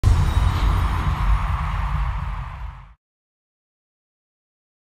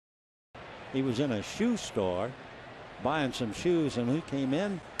He was in a shoe store buying some shoes, and who came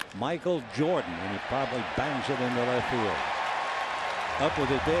in? Michael Jordan, and he probably bangs it into left field. Up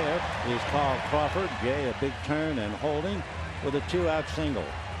with it there is Carl Crawford. Jay, a big turn and holding with a 2-out single.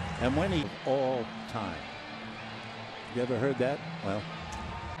 And when he all time. You ever heard that? Well,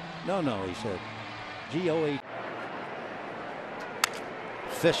 no, he said. GOA.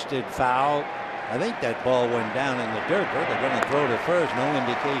 Fisted foul. I think that ball went down in the dirt, but they're going to throw to first. No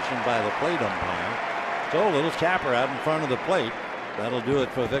indication by the plate umpire. So a little tapper out in front of the plate. That'll do it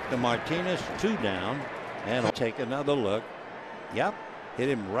for Victor Martinez. 2 down. And I'll take another look. Yep. Hit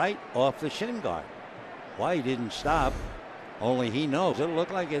him right off the shin guard. Why he didn't stop, only he knows. Does it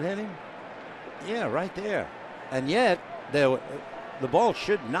look like it hit him? Yeah, right there. And yet, the ball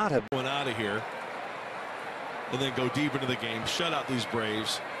should not have went out of here and then go deep into the game. Shut out these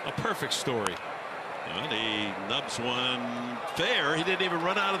Braves. A perfect story. And he nubs one fair. He didn't even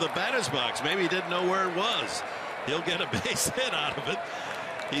run out of the batter's box. Maybe he didn't know where it was. He'll get a base hit out of it.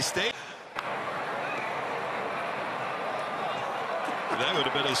 He stayed. That would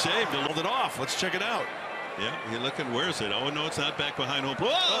have been a save to hold it off. Let's check it out. Yeah, you're looking. Where's it? Oh, no, it's not back behind home.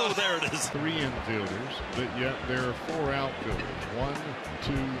 Whoa, there it is. 3 infielders, but yet there are 4 outfielders. 1,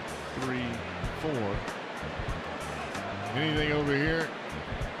 2, 3, 4. Anything over here,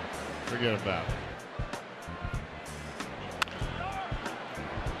 forget about it.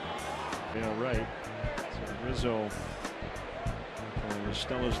 Yeah, right. So Rizzo,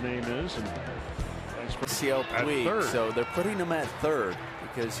 Stella's name is, and CL Puig. So they're putting him at third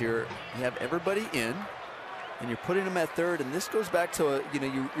because you have everybody in, and you're putting him at third. And this goes back to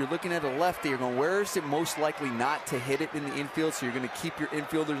you're looking at a lefty. You're going, where is it most likely not to hit it in the infield? So you're going to keep your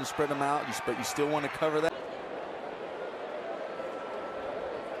infielders and spread them out, but you still want to cover that.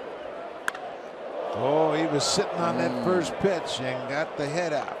 Oh, he was sitting on that first pitch and got the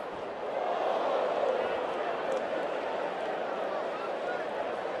head out.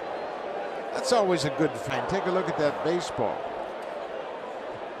 That's always a good find. Take a look at that baseball.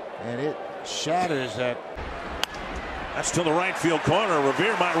 And it shatters that. That's to the right field corner.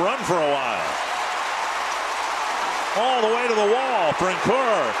 Revere might run for a while. All the way to the wall.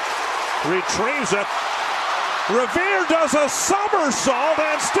 Francoeur retrieves it. Revere does a somersault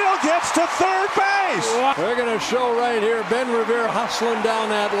and still gets to third base. We're going to show right here Ben Revere hustling down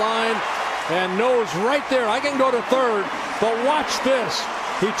that line and knows right there I can go to third, but watch this.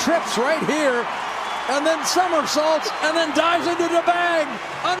 He trips right here and then somersaults and then dives into the bag.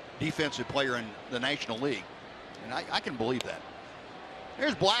 Defensive player in the National League, and I can believe that.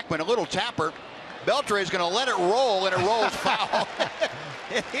 There's Blackman, a little tapper. Beltre is going to let it roll, and it rolls foul.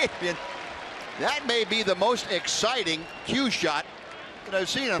 That may be the most exciting cue shot that I've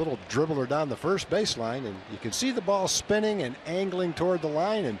seen. A little dribbler down the first baseline, and you can see the ball spinning and angling toward the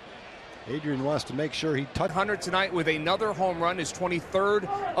line, and Adrian wants to make sure he touches. Hunter tonight with another home run, his 23rd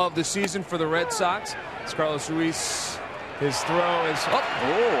of the season for the Red Sox. It's Carlos Ruiz. His throw is up.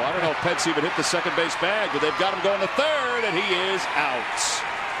 Oh, I don't know if Pet's even hit the second base bag, but they've got him going to third, and he is out.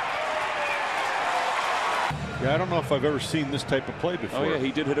 Yeah, I don't know if I've ever seen this type of play before. Oh, yeah,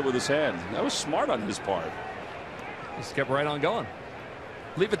 he did hit it with his hand. That was smart on his part. Just kept right on going.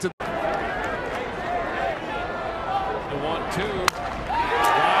 Leave it to the 1-2.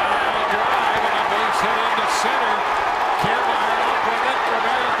 Drive and a base hit into center. Kiermaier up with it.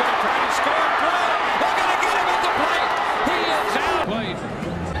 Rivera's going to try to score. They're going to get him at the plate. He is out.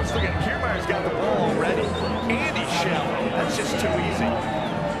 Let's look at it. Kiermaier's got the ball already. And he's shallow. That's just too easy.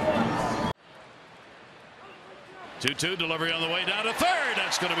 2-2 delivery on the way down to third.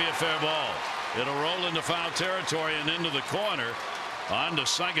 That's going to be a fair ball. It'll roll into foul territory and into the corner. On to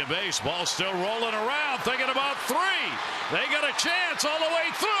second base. Ball still rolling around. Thinking about 3. They got a chance all the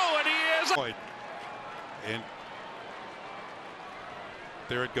way through, and he is. And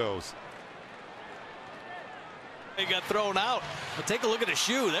there it goes. He got thrown out. But take a look at the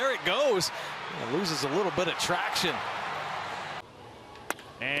shoe. There it goes. It loses a little bit of traction.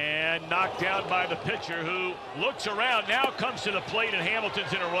 And knocked down by the pitcher, who looks around, now comes to the plate, and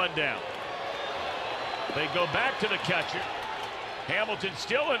Hamilton's in a rundown. They go back to the catcher. Hamilton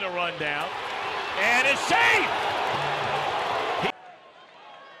still in the rundown, and it's safe.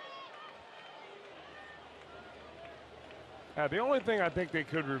 The only thing I think they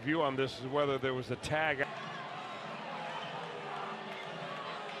could review on this is whether there was a tag.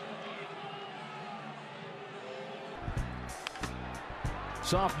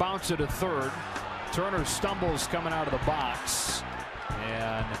 Soft bounce to the third. Turner stumbles coming out of the box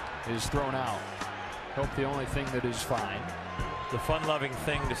and is thrown out. Hope the only thing that is fine. The fun-loving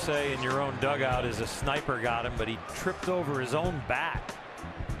thing to say in your own dugout is a sniper got him, but he tripped over his own bat.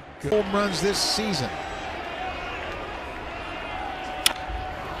 home runs this season.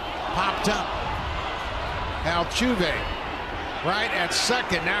 Popped up. Altuve right at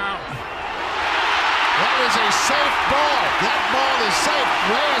second now. That is a safe ball. That ball is safe.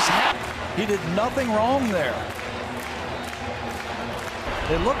 Reyes he did nothing wrong there.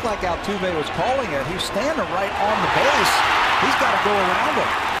 It looked like Altuve was calling it. He's standing right on the base. He's got to go around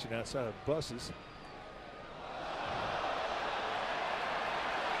him. Outside of buses.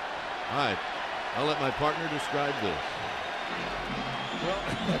 All right, I'll let my partner describe this. Well,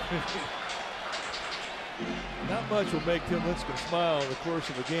 not much will make Tim Lincecum smile in the course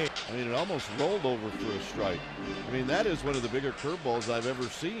of a game. I mean, it almost rolled over for a strike. I mean, that is one of the bigger curveballs I've ever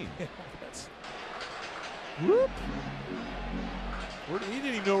seen. Whoop. He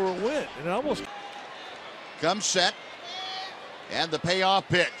didn't even know where it went, and it almost comes set, and the payoff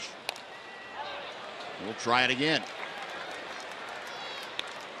pitch. We'll try it again.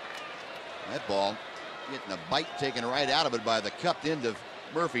 That ball getting a bite taken right out of it by the cupped end of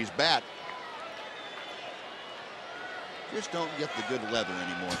Murphy's bat. Just don't get the good leather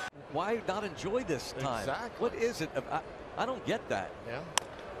anymore. Why not enjoy this time? Exactly. What is it? I don't get that. Yeah.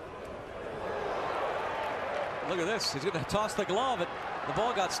 Look at this. He's going to toss the glove. The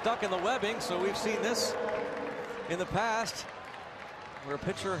ball got stuck in the webbing, so we've seen this in the past where a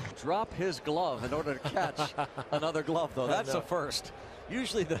pitcher drop his glove in order to catch another glove, though. That's a first.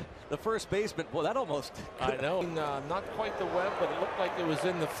 Usually the first baseman, well, that almost. I know. Not quite the web, but it looked like it was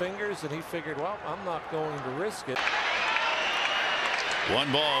in the fingers, and he figured, well, I'm not going to risk it.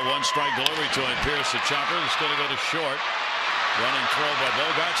 1 ball, 1 strike delivery to him. Pierce, the chopper, is going to go to short. Running throw by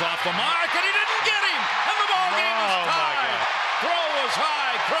Bogarts off the mark, and he didn't get him. And the ball game is tied. Throw was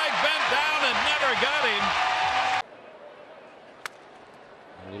high. Craig bent down and never got him.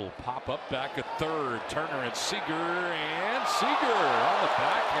 A little pop up back at third. Turner and Seager, and Seager on the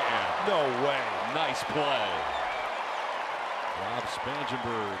backhand. no way. Nice play. Rob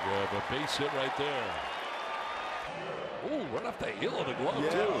Spangenberg, the base hit right there. Ooh, right off the heel of the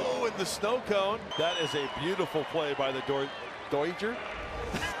glove, too. Oh, in the snow cone. That is a beautiful play by the Dodger.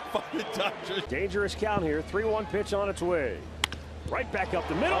 By the Dodgers. Dangerous count here. 3-1 pitch on its way. Right back up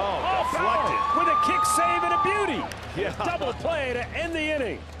the middle. Oh, Power with a kick save and a beauty. Yeah. Double play to end the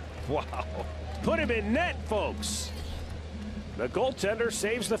inning. Wow. Put him in net, folks. The goaltender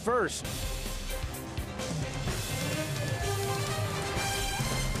saves the first.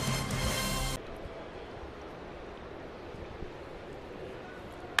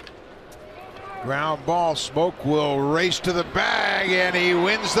 Ground ball. Smoke will race to the bag, and he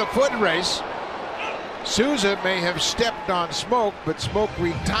wins the foot race. Souza may have stepped on Smoke, but Smoke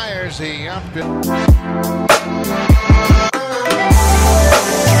retires the outfield.